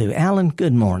Alan's up to. Alan,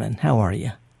 good morning. How are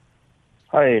you?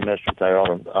 Hey, Mr.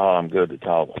 Taylor. I'm good to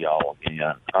talk to y'all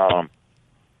again.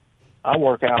 I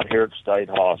work out here at the State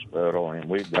Hospital, and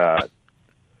we've got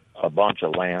a bunch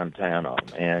of lantana.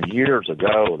 And years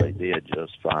ago, they did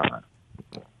just fine.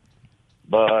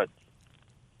 But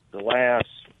the last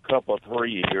couple of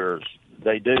 3 years,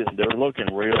 they're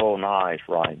looking real nice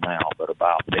right now. But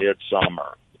about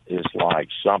midsummer, it's like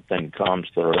something comes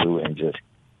through and just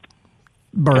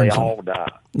burns they all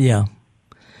die. Yeah.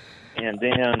 And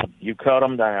then you cut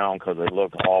them down because they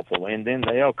look awful, and then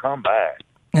they'll come back.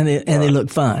 And they look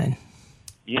fine.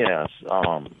 Yes.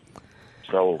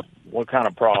 So what kind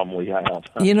of problem we have?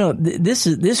 This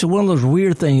is one of those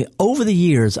weird things. Over the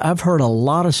years, I've heard a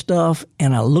lot of stuff,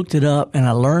 and I looked it up, and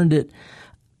I learned it.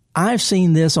 I've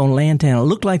seen this on lantana. It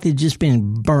looked like they've just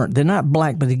been burnt. They're not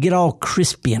black, but they get all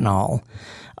crispy and all.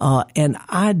 And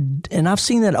I've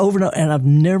seen that over and over, and I've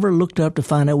never looked up to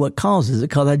find out what causes it,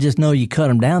 because I just know you cut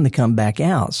them down, they come back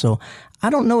out. So I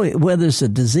don't know whether it's a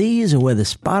disease or whether it's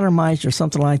spider mites or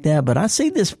something like that, but I see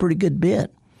this pretty good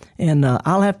bit. And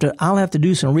I'll have to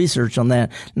do some research on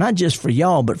that, not just for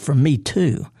y'all, but for me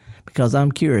too, because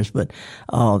I'm curious. But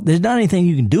there's not anything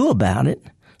you can do about it.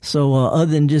 So other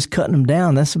than just cutting them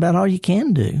down, that's about all you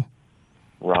can do.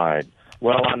 Right.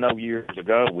 Well, I know years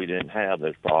ago we didn't have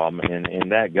this problem,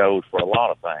 and that goes for a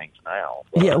lot of things now.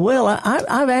 But, yeah, well,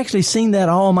 I've actually seen that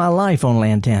all my life on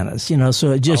lantanas,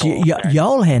 so it just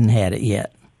y'all hadn't had it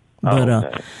yet.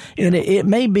 But and it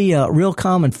may be a real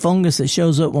common fungus that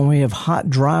shows up when we have hot,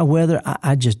 dry weather.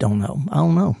 I just don't know. I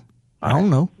don't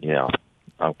know. Yeah.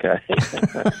 Okay.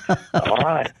 All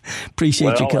right.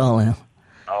 Appreciate you calling.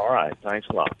 All right. Thanks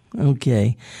a lot.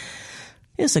 Okay.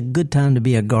 It's a good time to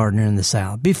be a gardener in the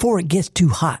South before it gets too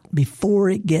hot,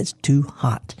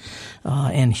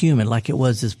 and humid like it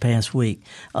was this past week.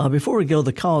 Before we go to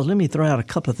the calls, let me throw out a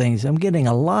couple of things. I'm getting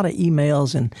a lot of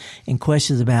emails and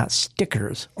questions about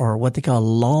stickers, or what they call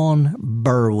lawn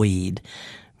burrweed.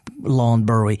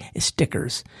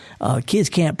 Stickers. Kids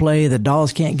can't play, the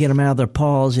dogs can't get them out of their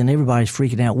paws, and everybody's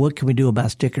freaking out. What can we do about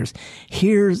stickers?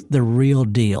 Here's the real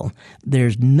deal.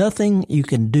 There's nothing you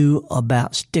can do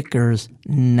about stickers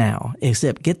now,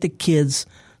 except get the kids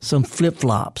some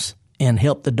flip-flops and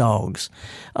help the dogs.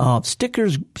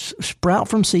 Stickers sprout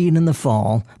from seed in the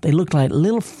fall. They look like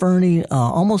little ferny,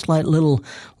 almost like little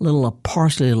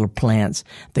parsley little plants.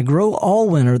 They grow all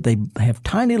winter. They have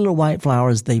tiny little white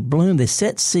flowers. They bloom. They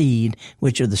set seed,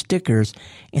 which are the stickers,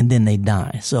 and then they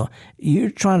die. So you're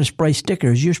trying to spray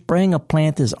stickers. You're spraying a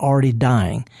plant that's already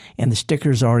dying, and the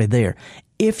stickers are already there.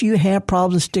 If you have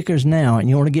problems with stickers now and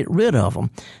you want to get rid of them,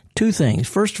 two things.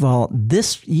 First of all,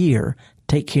 this year,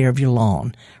 take care of your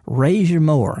lawn. Raise your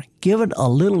mower. Give it a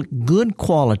little good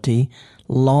quality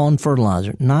lawn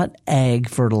fertilizer, not ag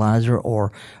fertilizer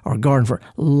or garden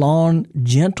fertilizer. Lawn,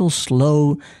 gentle,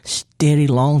 slow, steady,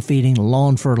 long-feeding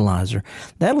lawn fertilizer.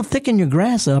 That'll thicken your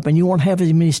grass up, and you won't have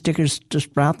as many stickers to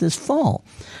sprout this fall.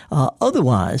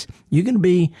 Otherwise, you're going to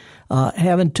be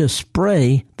having to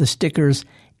spray the stickers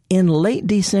in late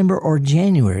December or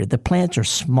January. The plants are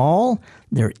small.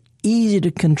 They're easy to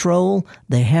control.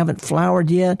 They haven't flowered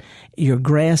yet. Your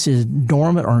grass is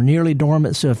dormant or nearly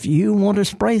dormant. So if you want to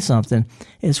spray something,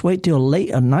 it's wait till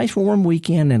a nice warm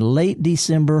weekend in late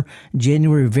December,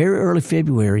 January, very early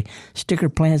February. Sticker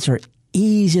plants are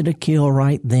easy to kill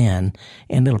right then,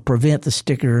 and it'll prevent the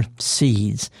sticker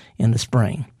seeds in the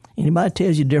spring. Anybody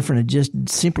tells you different, it just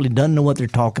simply doesn't know what they're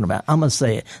talking about. I'm going to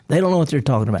say it. They don't know what they're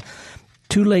talking about.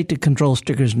 Too late to control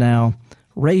stickers now.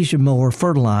 Raise your mower,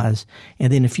 fertilize,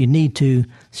 and then if you need to,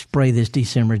 spray this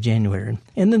December, January.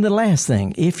 And then the last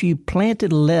thing, if you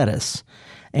planted lettuce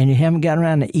and you haven't gotten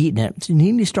around to eating it, you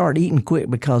need to start eating quick,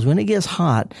 because when it gets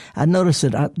hot, I notice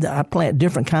that I plant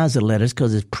different kinds of lettuce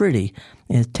because it's pretty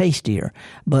and it's tastier.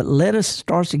 But lettuce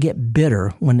starts to get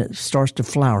bitter when it starts to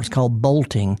flower. It's called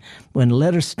bolting. When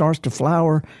lettuce starts to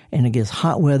flower and it gets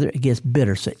hot weather, it gets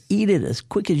bitter. So eat it as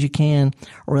quick as you can,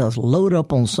 or else load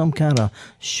up on some kind of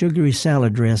sugary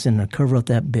salad dressing to cover up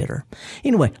that bitter.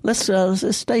 Anyway, let's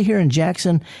stay here in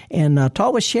Jackson and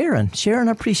talk with Sharon. Sharon,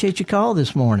 I appreciate your call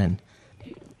this morning.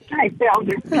 Hi,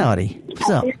 Felder. Howdy. What's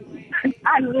up?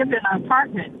 I live in an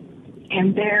apartment,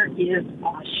 and there is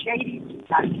shady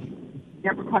sun.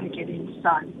 Never going to get any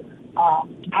sun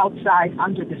outside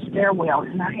under the stairwell,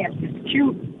 and I have this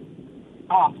cute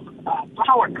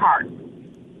flower cart.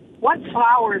 What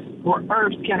flowers or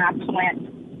herbs can I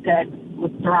plant that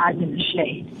would thrive in the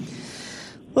shade?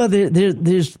 Well,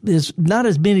 there's not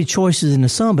as many choices in the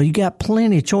sun, but you got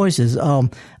plenty of choices.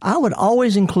 I would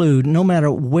always include, no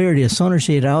matter where it is, sun or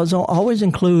shade, I would always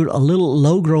include a little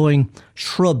low-growing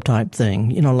shrub type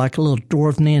thing, like a little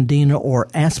dwarf nandina or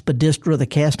aspidistra, the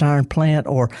cast iron plant,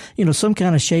 or, some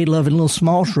kind of shade-loving little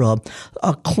small shrub.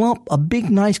 A big,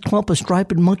 nice clump of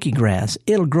striped monkey grass.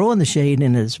 It'll grow in the shade,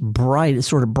 and it's bright. It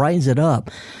sort of brightens it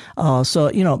up.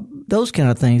 Those kind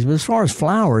of things. But as far as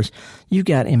flowers, you've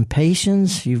got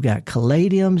impatiens, you've got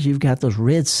caladiums, you've got those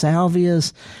red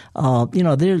salvias.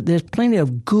 There's plenty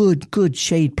of good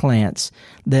shade plants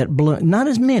that bloom. Not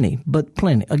as many, but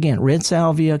plenty. Again, red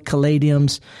salvia,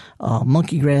 caladiums,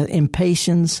 monkey grass,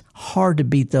 impatiens. Hard to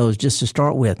beat those just to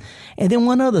start with. And then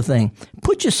one other thing,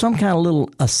 put you some kind of little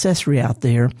accessory out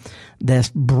there that's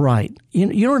bright. You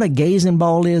know what a gazing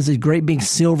ball is? These great big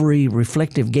silvery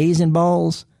reflective gazing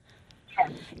balls?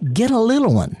 Get a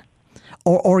little one,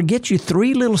 or get you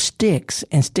 3 little sticks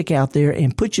and stick out there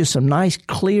and put you some nice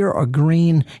clear or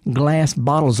green glass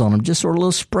bottles on them, just sort of a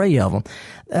little spray of them.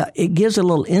 It gives a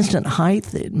little instant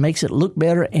height. It makes it look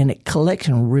better, and it collects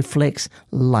and reflects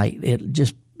light.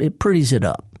 It pretties it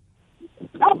up.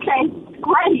 Okay,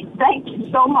 great. Thank you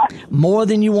so much. More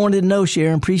than you wanted to know,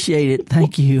 Sharon. Appreciate it.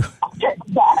 Thank you. Okay,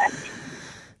 bye.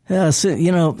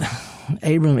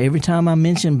 Abram, every time I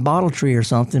mention bottle tree or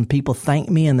something, people thank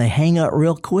me and they hang up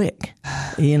real quick.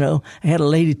 I had a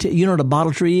lady, you know what a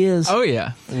bottle tree is? Oh,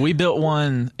 yeah. We built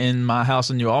one in my house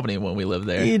in New Albany when we lived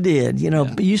there. You did.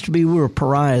 It used to be we were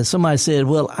pariahs. Somebody said,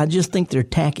 well, I just think they're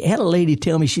tacky. I had a lady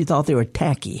tell me she thought they were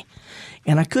tacky.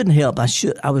 And I couldn't help.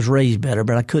 I was raised better,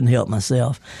 but I couldn't help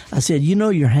myself. I said,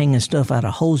 you're hanging stuff out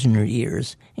of holes in your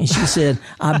ears. And she said,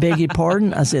 I beg your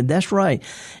pardon? I said, that's right.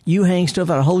 You hang stuff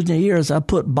out of holes in your ears. I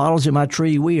put bottles in my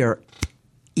tree. We are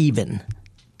even.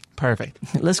 Perfect.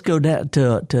 Let's go down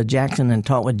to Jackson and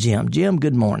talk with Jim. Jim,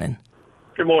 good morning.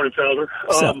 Good morning, Felder.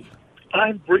 So,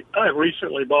 I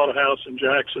recently bought a house in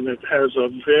Jackson that has a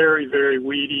very, very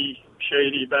weedy,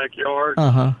 shady backyard.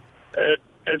 Uh-huh.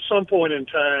 At some point in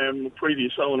time, the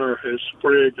previous owner has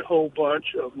sprigged a whole bunch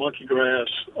of monkey grass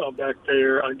back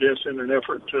there, I guess, in an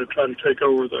effort to try to take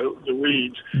over the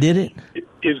weeds. Did it?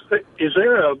 Is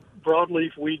there a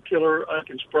broadleaf weed killer I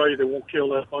can spray that won't kill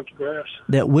that monkey grass?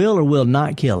 That will or will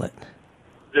not kill it?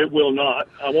 It will not.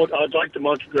 I'd like the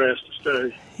monkey grass to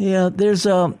stay. Yeah, there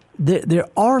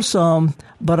are some,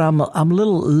 but I'm a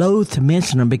little loath to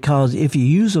mention them because if you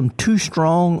use them too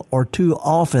strong or too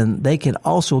often, they can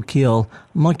also kill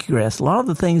monkey grass. A lot of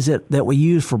the things that we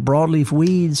use for broadleaf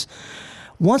weeds,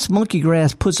 once monkey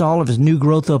grass puts all of its new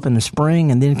growth up in the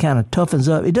spring and then kind of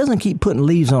toughens up, it doesn't keep putting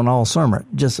leaves on all summer.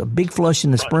 Just a big flush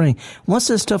in the spring. Once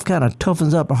this stuff kind of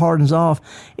toughens up and hardens off,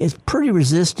 it's pretty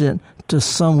resistant to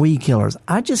some weed killers.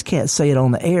 I just can't say it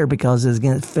on the air because it's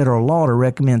against federal law to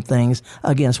recommend things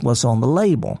against what's on the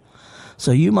label.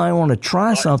 So you might want to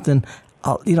try something.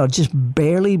 just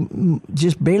barely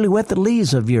wet the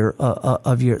leaves of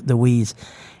the weeds,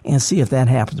 and see if that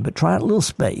happens. But try it a little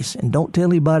space, and don't tell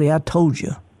anybody I told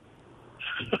you.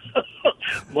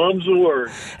 Mum's the word.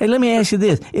 Hey, let me ask you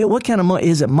this: what kind of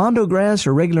is it? Mondo grass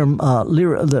or regular,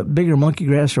 the bigger monkey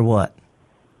grass, or what?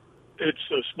 It's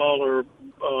a smaller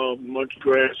monkey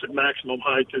grass. At maximum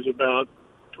height is about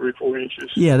 3-4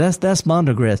 inches. Yeah, that's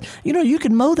mondo grass. You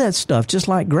can mow that stuff just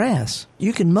like grass.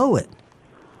 You can mow it.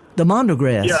 The mondo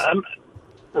grass. Yeah,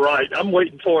 I'm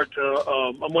waiting for it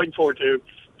to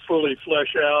fully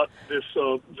flesh out this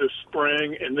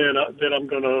spring, and then I'm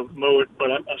going to mow it.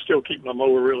 But I still keep my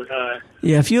mower really high.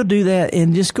 Yeah, if you'll do that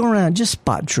and just go around, just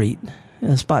spot treat.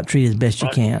 Spot treat as best you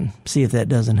can. See if that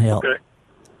doesn't help. Okay.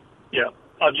 Yeah,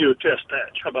 I'll do a test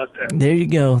patch. How about that? There you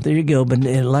go. But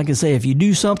like I say, if you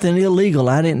do something illegal,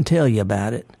 I didn't tell you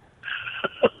about it.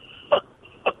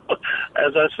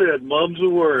 As I said, Mum's the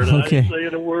word. Okay. I ain't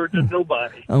saying a word to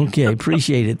nobody. Okay,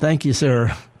 appreciate it. Thank you,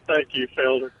 sir. Thank you,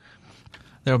 Felder.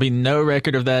 There will be no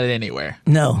record of that anywhere.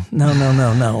 No.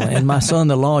 And my son,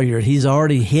 the lawyer, he's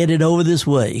already headed over this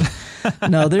way.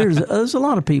 No, there's a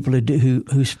lot of people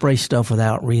who spray stuff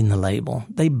without reading the label.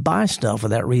 They buy stuff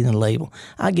without reading the label.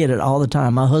 I get it all the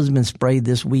time. My husband sprayed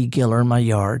this weed killer in my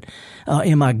yard,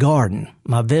 in my garden,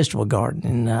 my vegetable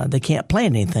garden, and they can't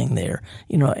plant anything there.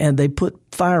 And they put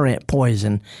fire ant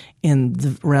poison in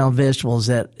the round vegetables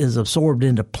that is absorbed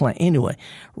into plant. Anyway,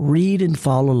 read and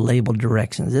follow label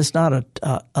directions. It's not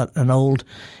an old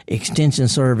extension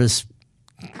service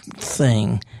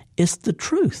thing. It's the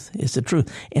truth. It's the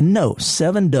truth. And no,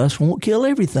 7 dust won't kill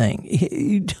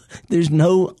everything. There's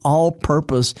no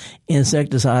all-purpose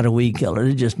insecticide or weed killer.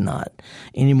 It's just not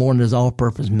any more than there's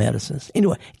all-purpose medicines.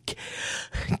 Anyway,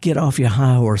 get off your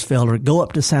high horse, Felder. Go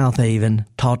up to South Haven.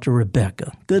 Talk to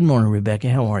Rebecca. Good morning, Rebecca.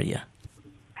 How are you?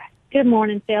 Good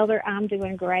morning, Felder. I'm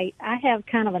doing great. I have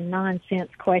kind of a nonsense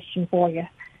question for you.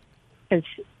 Because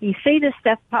you see this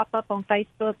stuff pop up on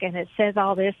Facebook, and it says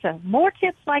all this, more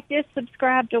tips like this,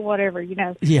 subscribe to whatever,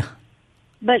 Yeah.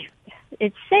 But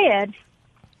it said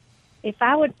if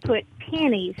I would put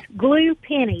glue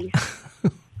pennies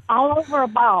all over a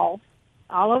ball,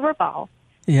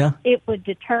 yeah, it would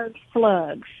deter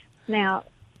slugs. Now,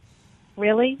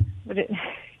 really?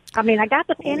 I got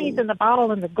the pennies in the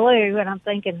bottle and the glue, and I'm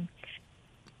thinking,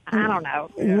 I don't know.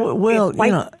 Well,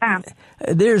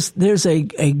 there's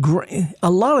a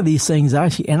lot of these things. I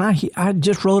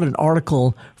just wrote an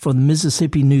article for the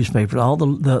Mississippi newspaper, all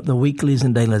the weeklies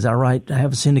and dailies. I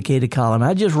have a syndicated column.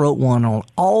 I just wrote one on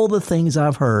all the things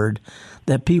I've heard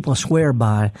that people swear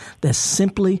by that's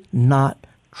simply not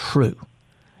true.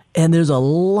 And there's a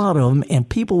lot of them, and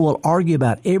people will argue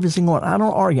about every single one. I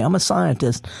don't argue. I'm a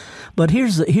scientist. But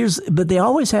but they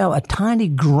always have a tiny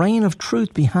grain of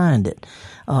truth behind it.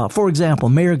 For example,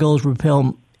 marigolds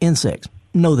repel insects.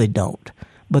 No, they don't.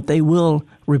 But they will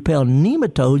repel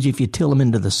nematodes if you till them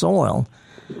into the soil.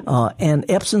 And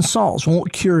Epsom salts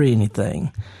won't cure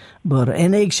anything.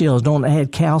 And eggshells don't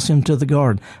add calcium to the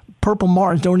garden. Purple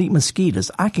martins don't eat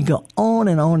mosquitoes. I can go on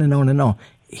and on and on and on.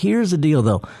 Here's the deal,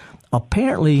 though.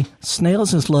 Apparently,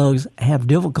 snails and slugs have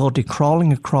difficulty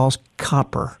crawling across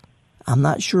copper. I'm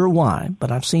not sure why,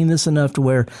 but I've seen this enough to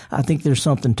where I think there's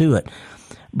something to it.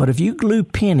 But if you glue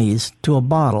pennies to a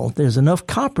bottle, there's enough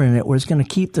copper in it where it's going to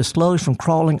keep the slugs from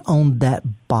crawling on that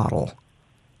bottle.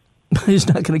 It's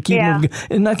not going to keep them. It's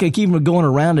not going to keep them going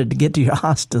around it to get to your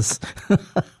hostas.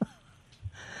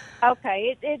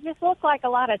 Okay, it just looks like a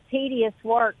lot of tedious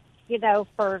work,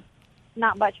 for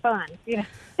not much fun.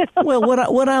 Well,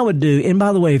 what I would do, and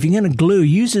by the way, if you're going to glue,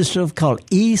 use this stuff called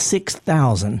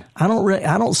E6000. I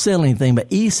don't sell anything, but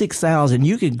E6000,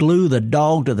 you could glue the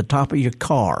dog to the top of your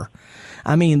car.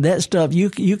 I mean, that stuff, you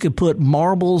could put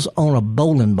marbles on a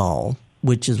bowling ball,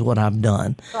 which is what I've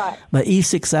done. Right. But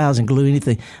E6000, glue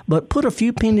anything. But put a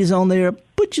few pennies on there,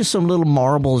 put you some little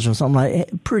marbles or something like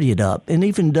that, pretty it up. And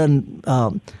even it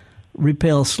doesn't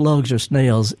repel slugs or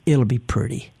snails, it'll be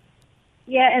pretty.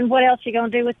 Yeah, and what else you going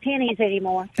to do with pennies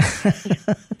anymore?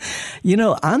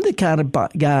 I'm the kind of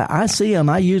guy, I see them,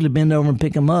 I usually bend over and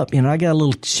pick them up. I got a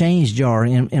little change jar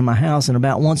in my house, and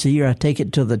about once a year I take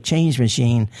it to the change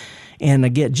machine, and I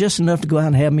get just enough to go out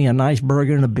and have me a nice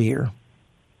burger and a beer.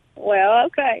 Well,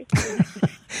 okay.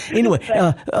 Anyway,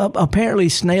 apparently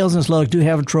snails and slugs do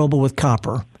have trouble with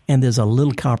copper, and there's a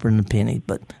little copper in the penny.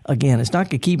 But again, it's not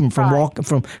going to keep them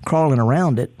from crawling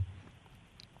around it.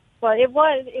 Well, it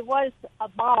was a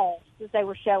ball that they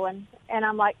were showing, and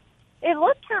I'm like, it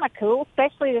looked kind of cool,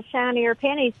 especially the shinier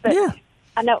pennies. But yeah.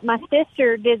 I know my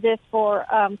sister did this for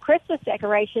Christmas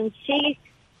decorations. She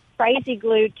crazy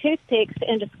glued toothpicks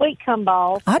into sweet cum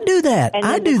balls. I do that.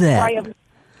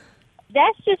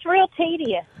 that's just real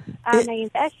tedious. I mean,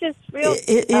 that's just real.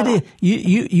 It is.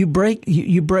 You break.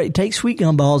 Take sweet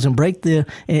gum balls and break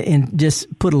and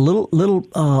just put a little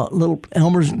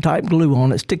Elmer's type glue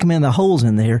on it. Stick them in the holes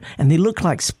in there, and they look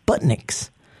like Sputniks.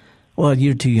 Well,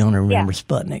 you're too young to remember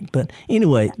Sputnik, but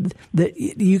anyway,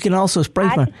 you can also spray.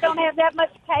 I just don't have that much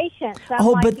patience.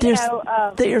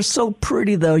 They are so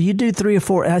pretty though. You do 3 or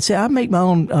 4. I make my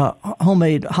own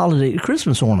homemade holiday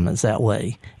Christmas ornaments that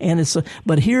way, and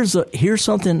but here's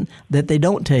something that they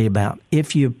don't tell you about.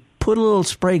 If you put a little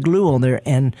spray glue on there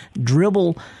and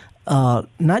dribble,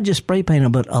 not just spray paint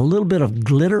them, but a little bit of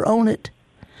glitter on it,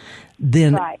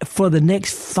 then for the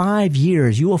next 5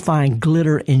 years, you will find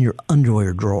glitter in your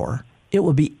underwear drawer. It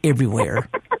will be everywhere.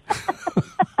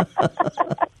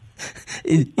 I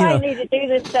need to do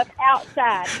this stuff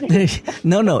outside.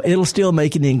 No, it'll still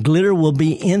make it in. Glitter will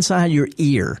be inside your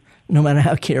ear, no matter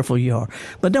how careful you are.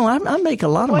 But no, I make a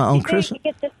lot of my own Christmas.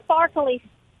 You get the sparkly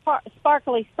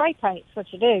spray paints.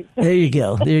 What you do? There you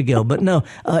go. But no,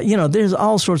 there's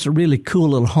all sorts of really cool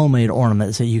little homemade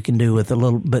ornaments that you can do with a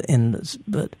little. But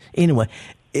anyway,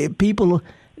 people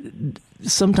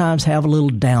sometimes have a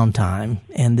little downtime,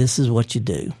 and this is what you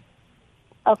do.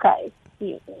 Okay.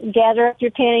 You gather up your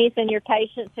pennies and your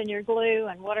patience and your glue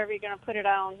and whatever you're going to put it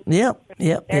on. Yep.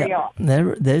 There you are.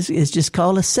 It's just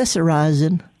called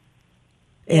accessorizing.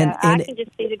 And I can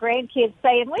just see the grandkids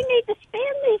saying, "We need to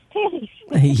spend these pennies."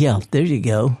 Yeah, there you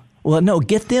go. Well, no,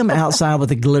 get them outside with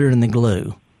the glitter and the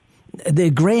glue.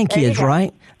 The grandkids,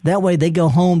 right? That way they go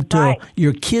home to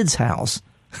your kid's house.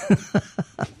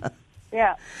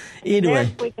 Yeah. Anyway, they're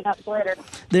sweeping up glitter.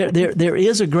 There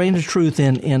is a grain of truth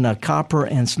in copper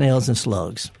and snails and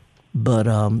slugs, but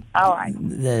all right.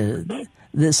 No.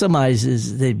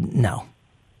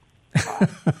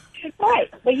 Right.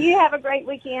 Well, you have a great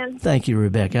weekend. Thank you,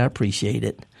 Rebecca. I appreciate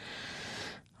it.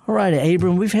 All right,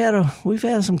 Abram, we've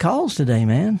had some calls today,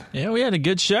 man. Yeah, we had a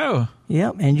good show.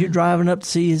 Yep, and you're driving up to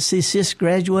see sis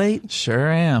graduate?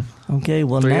 Sure am. Okay,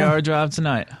 well 3-hour drive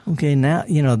tonight. Okay, now,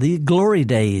 the glory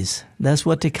days. That's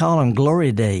what they call them,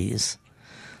 glory days.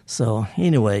 So,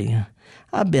 anyway,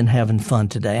 I've been having fun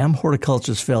today. I'm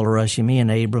horticulturist fellow Russia, me and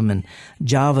Abram, and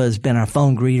Java has been our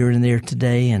phone greeter in there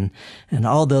today, and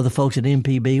all the other folks at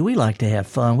MPB. We like to have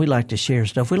fun. We like to share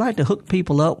stuff. We like to hook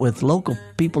people up with local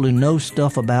people who know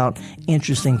stuff about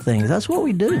interesting things. That's what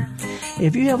we do.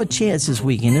 If you have a chance this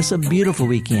weekend, it's a beautiful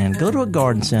weekend, go to a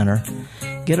garden center,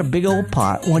 get a big old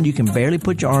pot, one you can barely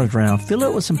put your arms around, fill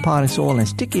it with some potting soil, and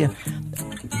stick you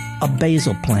a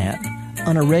basil plant,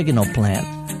 an oregano plant,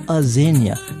 a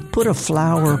zinnia. Put a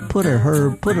flower, put a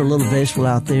herb, put a little vegetable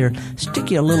out there,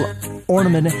 stick you a little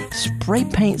ornament, spray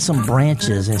paint some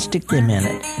branches and stick them in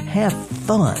it. Have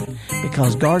fun,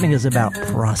 because gardening is about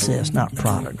process, not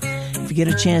product. If you get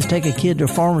a chance, take a kid to a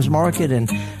farmer's market and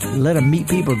let them meet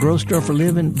people, grow stuff for a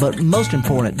living. But most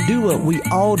important, do what we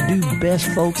all do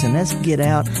best, folks, and that's get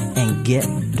out and get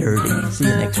dirty. See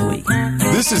you next week.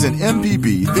 This is an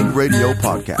MPB Think Radio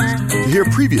podcast. To hear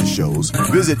previous shows,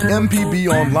 visit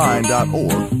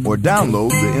mpbonline.org or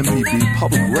download the MPB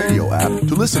Public Radio app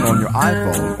to listen on your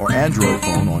iPhone or Android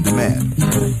phone on demand.